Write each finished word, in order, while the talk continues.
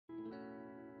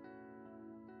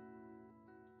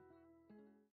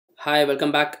Hi,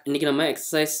 welcome back. இன்னைக்கு நம்ம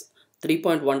exercise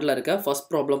 3.1ல இருக்க first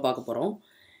problem பார்க்க போறோம்.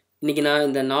 இன்னைக்கு நான்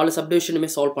இந்த 4 subdivisionமே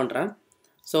solve பண்றேன்.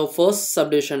 So first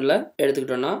subdivisionல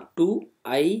எடுத்துக்கிட்டோம்னா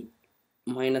 2i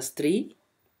minus 3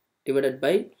 divided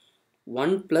by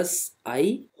 1 plus I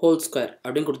whole square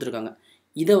அப்படின்னு கொடுத்திருக்காங்க.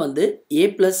 இதை வந்து a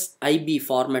plus ib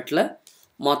formatல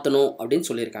மாத்தணும் அப்படின்னு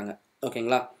சொல்லியிருக்காங்க.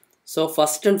 ஓகேங்களா? So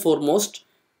first and foremost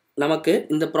நமக்கு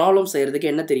இந்த problem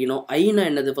செய்யறதுக்கு என்ன தெரியணும்? I னா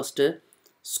என்னது first?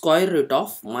 Square root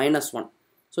of minus 1.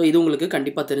 So இது உங்களுக்கு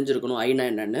கண்டிப்பாக தெரிஞ்சிருக்கணும் ஐனா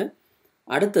என்னன்னு.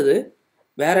 அடுத்தது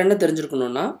வேற என்ன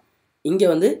தெரிஞ்சிருக்கணும்னா இங்கே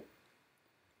வந்து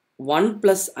 1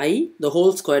 plus I the whole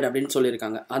squared அப்படின்னு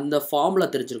சொல்லியிருக்காங்க. அந்த ஃபார்முலா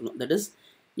தெரிஞ்சிருக்கணும். That is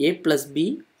a plus b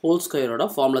whole squareோட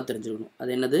formula தெரிஞ்சிருக்கணும்.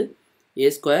 அது என்னது?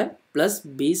 a square plus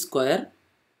b square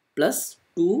plus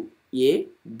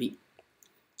 2ab.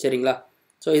 சரிங்களா?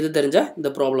 ஸோ இது தெரிஞ்சால்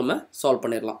இந்த ப்ராப்ளமை சால்வ்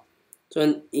பண்ணிடலாம். ஸோ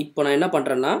இப்போ நான் என்ன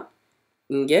பண்ணுறேன்னா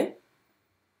இங்கே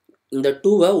இந்த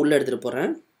 2வை உள்ளே எடுத்துகிட்டு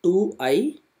போகிறேன். 2i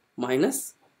minus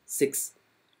 6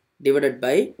 divided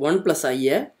by 1 plus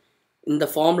ஐயை இந்த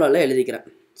ஃபார்முலாவில் எழுதிக்கிறேன்.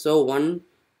 So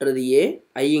 1ன்றது a,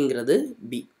 iங்கிறது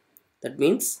b. That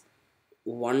means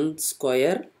 1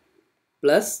 square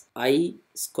plus I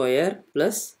square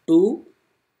plus 2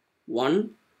 1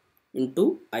 into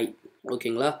I.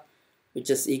 ஓகேங்களா?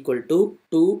 which is equal to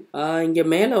 2. இங்கே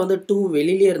மேலே வந்து 2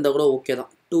 வெளியிலே இருந்தால் கூட ஓகே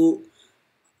தான்.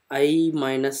 2i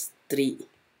minus 3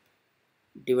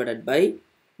 divided by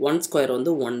 1 square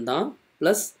வந்து 1 தான்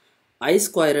plus I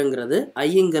squareங்கிறது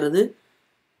iங்கிறது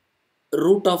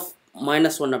root of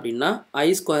minus 1 அப்படின்னா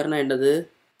I squareனா என்னது?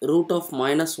 root of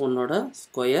minus 1ஓட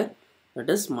square,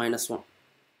 that is minus 1.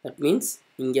 that means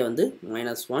இங்கே வந்து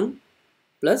minus 1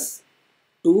 plus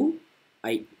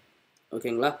 2i.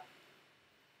 ஓகேங்களா?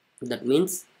 that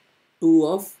means 2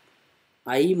 of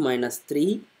I minus 3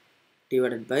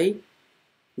 divided by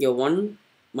இங்கே 1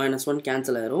 minus 1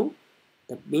 cancel ஆயிரும்.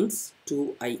 that means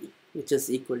 2i which is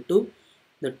equal to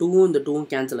the 2 and the 2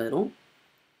 cancel ஆயிரும்.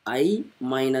 I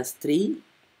minus 3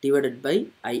 divided by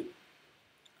I.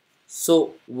 so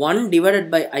 1 divided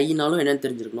by I நாலும் என்னன்னு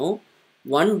தெரிஞ்சிருக்கணும்.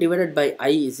 1 divided by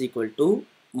I is equal to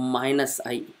minus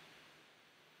I.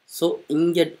 so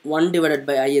இங்கே 1 divided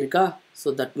by I இருக்கா?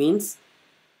 so that means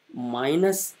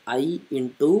minus I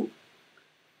into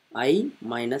I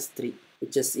minus 3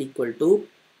 which is equal to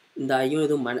இந்த ஐயும்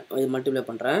இது multiply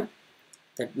பண்ணுறேன்.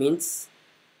 that means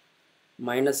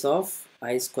minus of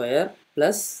I square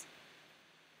plus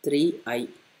 3i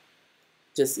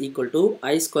which is equal to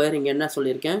I square இங்கே என்ன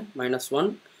சொல்லியிருக்கேன்? minus 1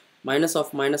 minus of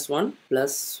minus 1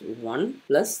 plus 1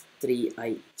 plus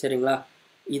 3i. சரிங்களா?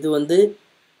 இது வந்து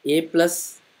a plus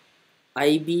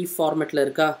ib ஃபார்மேட்டில்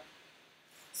இருக்கா?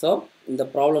 ஸோ இந்த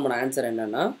ப்ராப்ளமோட ஆன்சர்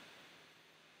என்னன்னா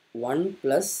 1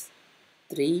 plus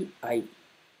 3i.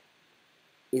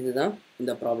 இதுதான்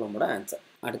இந்த ப்ராப்ளமோட ஆன்சர்.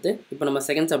 அடுத்து இப்போ நம்ம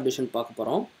செகண்ட் சப்டிவிஷன் பார்க்க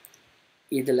போகிறோம்.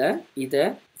 இதை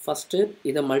ஃபஸ்ட்டு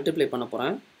இதை மல்டிப்ளை பண்ண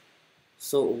போகிறேன்.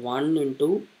 So 1 into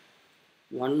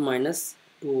 1 minus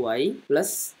 2i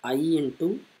plus I into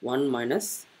 1 minus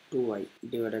 2i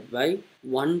divided by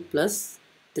 1 plus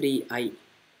 3i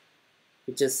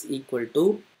which is equal to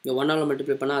இங்கே 1ஆல்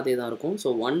மல்டிப்ளை பண்ணால் அதே தான் இருக்கும்.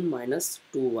 ஸோ 1 minus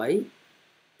 2i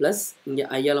ப்ளஸ் இங்கே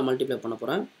ஐயால் மல்டிப்ளை பண்ண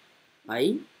போகிறேன். I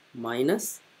minus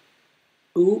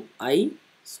 2i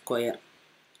square.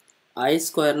 I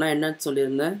ஸ்கொயர்னா என்னன்னு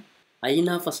சொல்லியிருந்தேன்?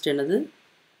 ஐனா ஃபஸ்ட் என்னது?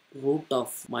 Root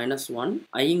of minus 1.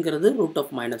 ஐங்கிறது root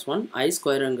of minus 1. I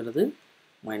ஸ்கொயருங்கிறது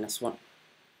minus 1.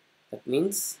 that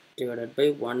means divided by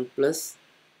 1 plus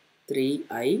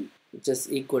 3i which is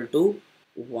equal to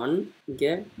 1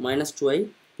 இங்கே minus 2i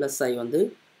plus I வந்து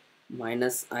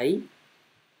minus I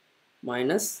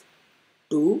minus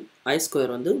 2 I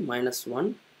square வந்து minus 1.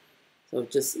 so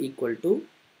which is equal to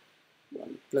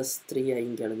 1 plus 3i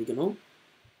இங்கே எழுதிக்கணும்.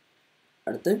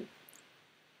 அடுத்து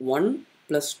 1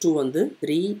 plus 2 வந்து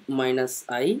 3 minus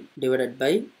I divided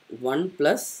by 1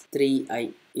 plus 3i.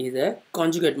 இதை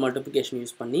conjugate multiplication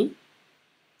use பண்ணி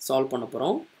solve பண்ண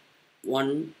போகிறோம்.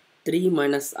 3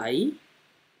 minus I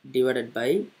divided by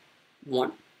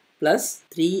 1 plus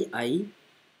 3i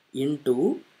into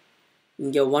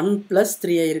இங்கே 1 plus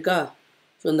 3i இருக்கா?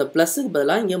 ஸோ இந்த ப்ளஸுக்கு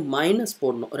பதிலாக இங்கே மைனஸ்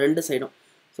போடணும் ரெண்டு சைடும்.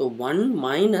 So 1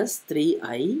 minus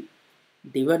 3i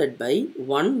divided by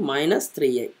 1 minus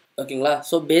 3i. ஓகேங்களா?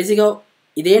 ஸோ பேசிக்காக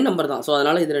இதே நம்பர் தான். ஸோ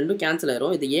அதனால் இது ரெண்டும் கேன்சல்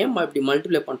ஆயிரும். இது ஏன் இப்படி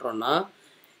மல்டிப்ளை பண்ணுறோன்னா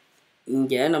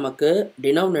இங்கே நமக்கு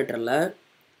டினாமினேட்டரில்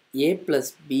a plus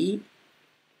b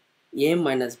a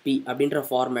minus b அப்படின்ற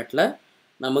ஃபார்மேட்டில்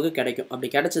நமக்கு கிடைக்கும். அப்படி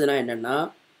கிடைச்சதுன்னா என்னென்னா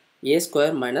a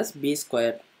square minus b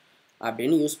square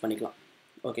அப்படின்னு யூஸ் பண்ணிக்கலாம்.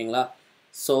 ஓகேங்களா?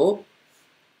 ஸோ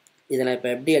இதை நான்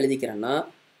இப்போ எப்படி எழுதிக்கிறேன்னா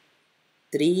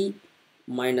 3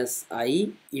 minus I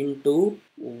into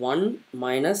 1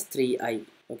 minus 3i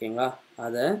ஓகேங்களா?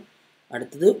 அதை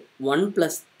அடுத்தது 1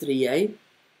 + 3i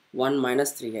 1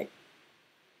 - 3i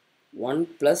 1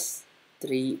 +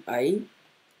 3i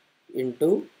into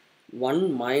 1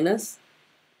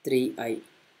 - 3i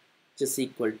which is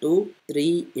equal to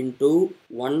 3 into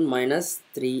 1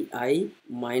 - 3i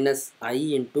minus I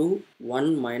into 1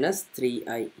 -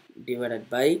 3i divided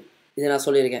by, இதை நான்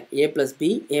சொல்லியிருக்கேன், a +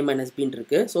 b a - b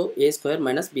இருக்கு. So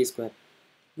a² - b²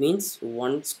 means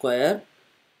 1 square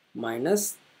minus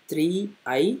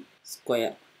 3i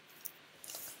square.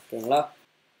 ஓகேங்களா?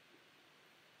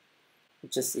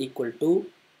 which is equal to,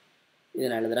 இதை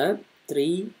நான் எழுதுகிறேன்,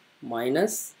 3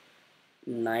 minus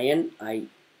 9i.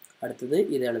 அடுத்தது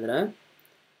இதை எழுதுகிறேன்,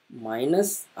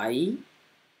 minus I,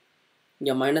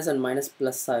 இங்கே minus and minus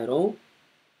plus ஆயிரும்,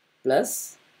 plus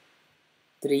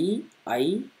 3i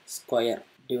square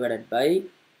divided by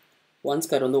 1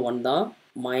 square வந்து 1 தான்,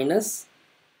 minus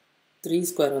 3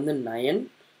 square வந்து 9,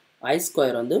 I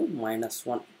square வந்து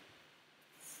 -1.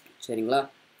 சரிங்களா?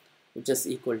 which is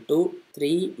equal to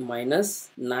 3 minus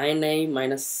 9i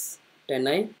minus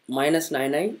 10i minus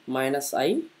 9i minus I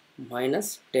minus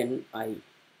 10i.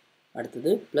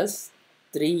 அடுத்தது plus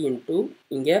 3 into,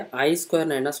 இங்கே I square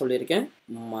நான் என்ன சொல்லியிருக்கேன்,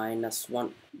 -1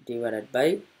 divided by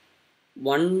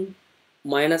 1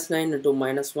 minus 9 into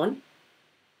 -1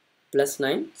 plus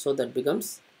 9, so that becomes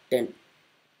 10,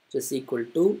 which is equal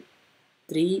to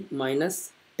 3 minus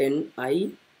 10i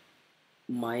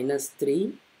minus 3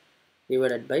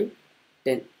 divided by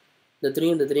 10. The 3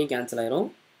 and the 3 cancel ஆயிரும்.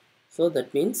 So that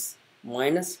means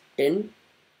minus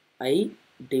 10i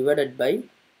divided by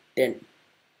 10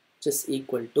 which is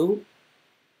equal to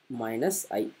minus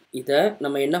I. இதை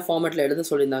நம்ம என்ன ஃபார்மேட்டில் எழுத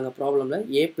சொல்லியிருந்தாங்க ப்ராப்ளமில்,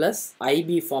 a + ib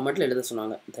ஃபார்மேட்டில் எழுத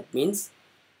சொன்னாங்க. that means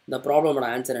இந்த ப்ராப்ளமோட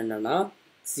ஆன்சர் என்னன்னா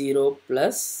 0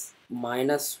 +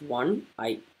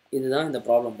 -1i. இதுதான் இந்த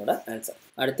ப்ராப்ளமோட ஆன்சர்.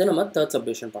 அடுத்து நம்ம தேர்ட்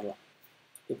சப்டிவிஷன் பண்ணலாம்.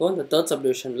 இப்போது இந்த தேர்ட்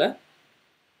சப்டிவிஷனில்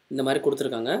இந்த மாதிரி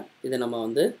கொடுத்துருக்காங்க. இதை நம்ம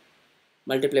வந்து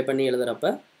மல்டிப்ளை பண்ணி எழுதுகிறப்ப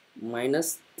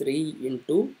 -3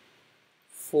 into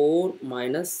 4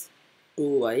 minus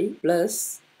 2i plus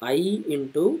I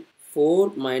into 4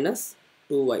 minus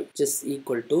 2i which is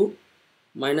equal to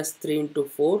 -3 into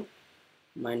 4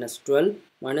 minus 12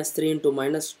 minus 3 into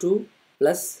 -2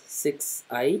 plus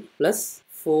 6i plus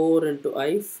 4 into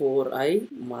I 4i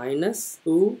minus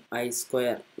 2i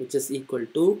square which is equal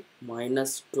to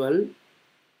 -12.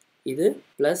 இது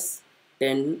plus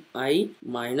 10i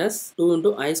minus 2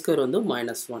 into I square வந்து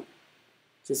 -1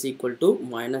 which is equal to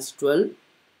 -12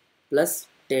 plus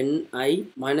 10i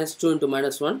minus 2 into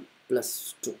 -1 plus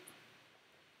 2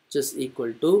 which is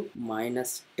equal to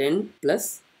 -10 plus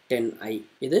 10i.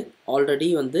 இது already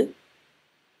வந்து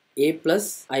a plus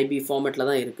ib ஃபார்மேட்டில்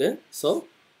தான் இருக்குது. So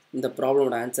இந்த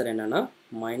ப்ராப்ளமோட answer என்னென்னா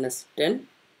 -10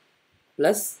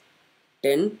 plus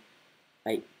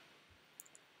 10i.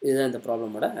 இதுதான் இந்த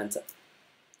ப்ராப்ளமோட ஆன்சர்.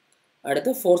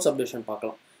 அடுத்து ஃபோர்த் சப்டிவிஷன்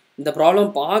பார்க்கலாம். இந்த ப்ராப்ளம்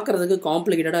பார்க்குறதுக்கு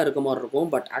காம்ப்ளிகேட்டடாக இருக்க மாதிரி இருக்கும்,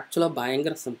 பட் ஆக்சுவலாக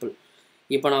பயங்கர சிம்பிள்.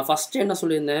 இப்போ நான் ஃபஸ்ட்டு என்ன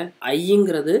சொல்லியிருந்தேன்,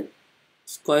 ஐங்கிறது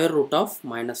square root of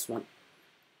 -1,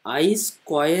 I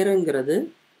ஸ்கொயருங்கிறது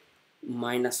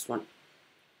 -1,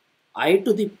 I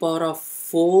to the power of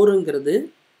 4ங்கிறது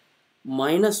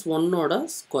 -1ஓட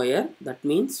square, that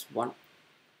means 1.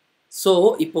 So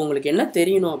இப்போ உங்களுக்கு என்ன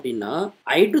தெரியணும் அப்படின்னா,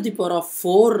 I to the power of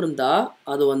 4 இருந்தால்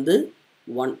அது வந்து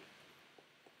 1.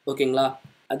 ஓகேங்களா?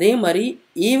 அதே மாதிரி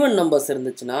ஈவன் நம்பர்ஸ்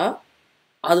இருந்துச்சுன்னா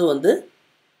அது வந்து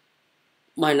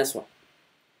 -1.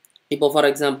 இப்போ ஃபார்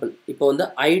எக்ஸாம்பிள் இப்போ வந்து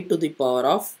I to the power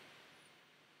of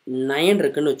 9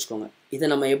 இருக்குன்னு வச்சுக்கோங்க. இதை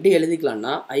நம்ம எப்படி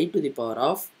எழுதிக்கலாம்னா I to the power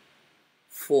of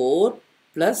 4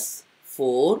 +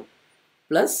 4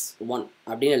 + 1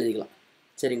 அப்படின்னு எழுதிக்கலாம்.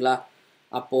 சரிங்களா?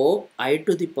 அப்போது I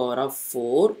to the power of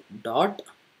 4 dot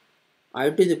I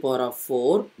to the power of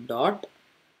 4 dot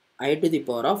I to the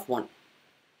power of 1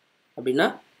 அப்படின்னா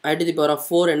I to the power of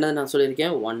 4 என்ன நான்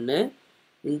சொல்லியிருக்கேன், 1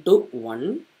 into 1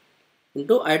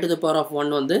 into I to the power of 1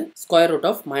 வந்து square root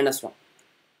of -1.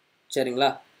 சரிங்களா?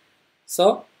 So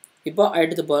இப்போ I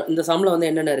to the power, இந்த சம்மில் வந்து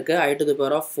என்னென்ன இருக்குது, I to the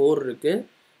power of 4 இருக்குது,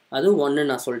 அது 1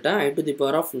 நான் சொல்லிட்டேன். I to the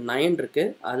power of 9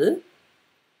 இருக்குது, அது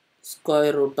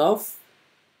square root of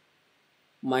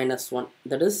 -1,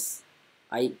 that is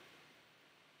I.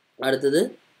 அடுத்தது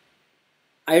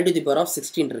I to the power of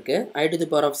 16 இருக்குது. I to the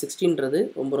power of 16ன்றது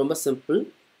ரொம்ப simple,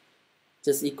 which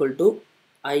is equal to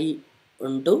I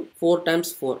into 4 times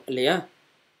 4 இல்லையா,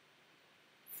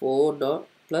 4 dot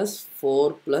plus 4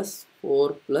 plus 4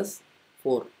 plus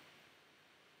 4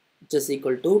 which is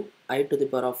equal to I to the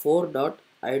power of 4 dot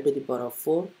I to the power of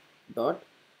 4 dot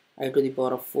I to the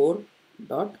power of 4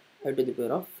 dot I to the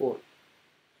power of 4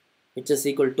 which is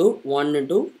equal to 1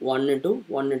 into 1 into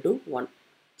 1 into 1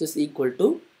 which is equal to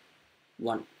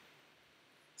 1.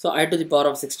 So I to the power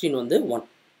of 16 வந்து 1.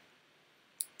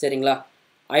 சரிங்களா?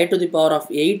 I to the power of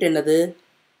 8 என்னது?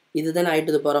 இதுதானே I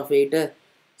to the power of 8.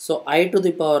 So I to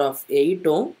the power of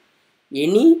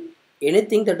 8ம்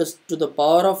anything that is to the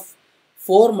power of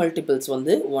 4 multiples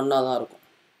வந்து 1 தான் இருக்கும்.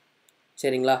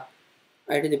 சரிங்களா?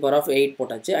 I to the power of 8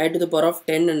 போட்டாச்சு. I to the power of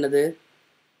 10 என்னது?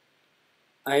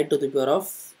 I to the power of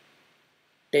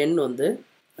 10 வந்து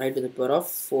I to the power of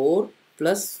 4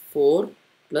 plus 4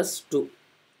 plus 2.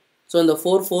 So இந்த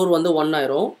 4 வந்து 1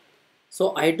 ஆயிரும். So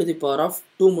I to the power of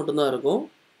 2 மட்டும்தான் இருக்கும்.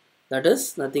 That is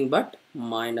nothing but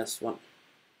 -1.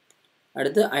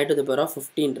 அடுத்து I to the power of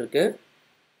 15 இருக்கு.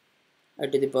 I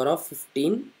to the power of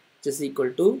 15 which is equal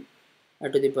to I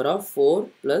to the power of 4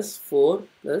 plus 4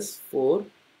 plus 4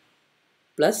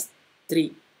 plus 3.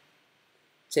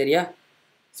 சரியா?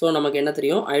 So நமக்கு என்ன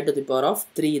தெரியும்? I to the power of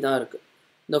 3 தான் இருக்குது.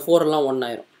 இந்த 4 எல்லாம் 1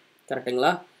 ஆயிரும்.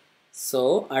 கரெக்டுங்களா? ஸோ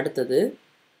அடுத்தது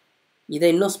இதை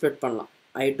இன்னும் ஸ்ப்ளிட் பண்ணலாம்.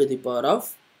 I to the power of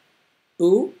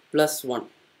 2 plus 1.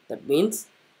 That means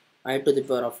I to the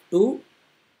power of 2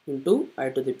 into I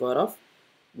to the power of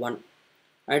 1.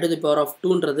 I to the power of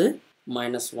 2ன்றது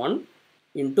 -1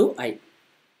 into I.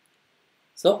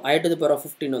 So I to the power of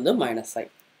 15 வந்து -I.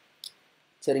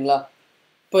 சரிங்களா?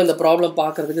 இப்போ இந்த problem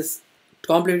பார்க்குறதுக்கு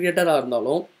காம்ப்ளிகேட்டடாக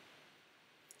இருந்தாலும்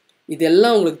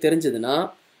இதெல்லாம் உங்களுக்கு தெரிஞ்சதுன்னா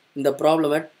இந்த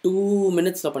ப்ராப்ளமை 2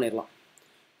 minutesல பண்ணிடலாம்.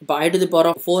 இப்போ I to the power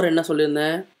of 4 என்ன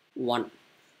சொல்லியிருந்தேன்? 1.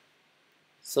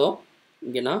 ஸோ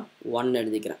இங்கே நான் 1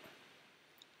 எழுதிக்கிறேன்.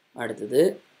 அடுத்தது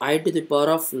I to the power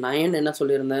of 9 என்ன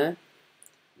சொல்லியிருந்தேன்?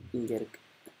 இங்கே இருக்கு.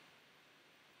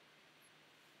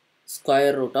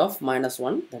 Square root of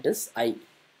 -1 that is I.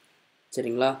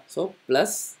 சரிங்களா? So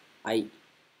plus I.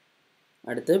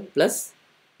 அடுத்து plus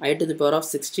I to the power of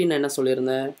 16 என்ன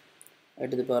சொல்லியிருந்தேன்? I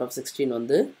to the power of 16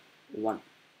 வந்து 1.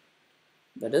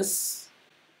 That is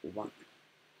 1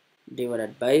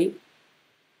 divided by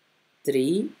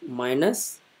 3 minus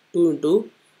 2 into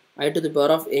I to the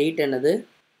power of 8 என்னது?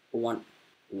 1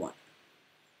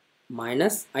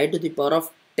 minus I to the power of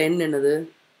 10 என்னது?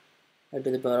 I to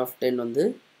the power of 10 வந்து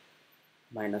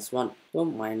 -1. So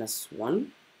 -1.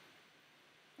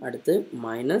 அடுத்து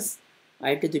minus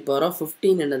I to the power of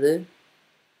 15 என்னது?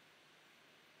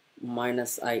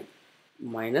 -I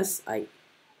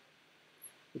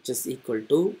which is equal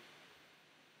to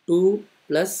 2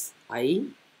 plus I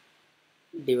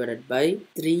divided by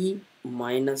 3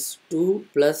 minus 2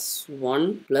 plus 1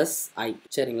 plus I.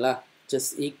 சரிங்களா? which is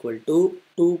equal to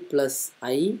 2 plus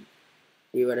I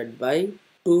divided by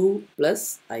 2 plus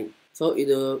I. So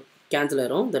இது cancel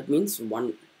ஆயிரும். that means 1.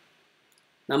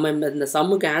 நம்ம இந்த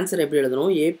சம்முக்கு answer எப்படி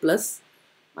எழுதணும்? A plus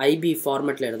IB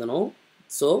ஃபார்மேட்டில் எழுதணும்.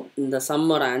 So இந்த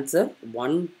சம்மோட ஆன்சர்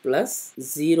 1 plus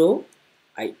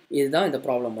 0I. இதுதான் இந்த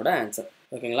ப்ராப்ளமோட ஆன்சர்.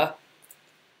 ஓகேங்களா?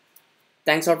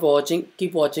 தேங்க்ஸ் ஃபார் வாட்சிங்.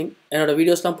 கீப் வாட்சிங். என்னோடய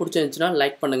வீடியோஸ்லாம் பிடிச்சிருந்துச்சுன்னா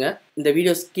லைக் பண்ணுங்கள். இந்த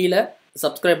வீடியோஸ் கீழே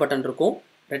சப்ஸ்கிரைப் பட்டன் இருக்கும்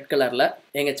ரெட் கலரில்.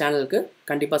 எங்கள் சேனலுக்கு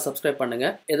கண்டிப்பாக சப்ஸ்கிரைப்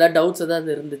பண்ணுங்கள். ஏதாவது டவுட்ஸ்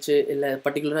ஏதாவது இருந்துச்சு இல்லை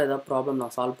பர்டிகுலராக ஏதாவது ப்ராப்ளம்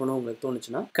நான் சால்வ் பண்ண உங்களுக்கு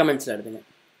தோணுச்சுன்னா கமெண்ட்ஸில் எழுதுங்க.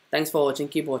 தேங்க்ஸ் ஃபார்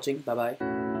வாட்சிங். கீப் வாட்சிங். Bye bye.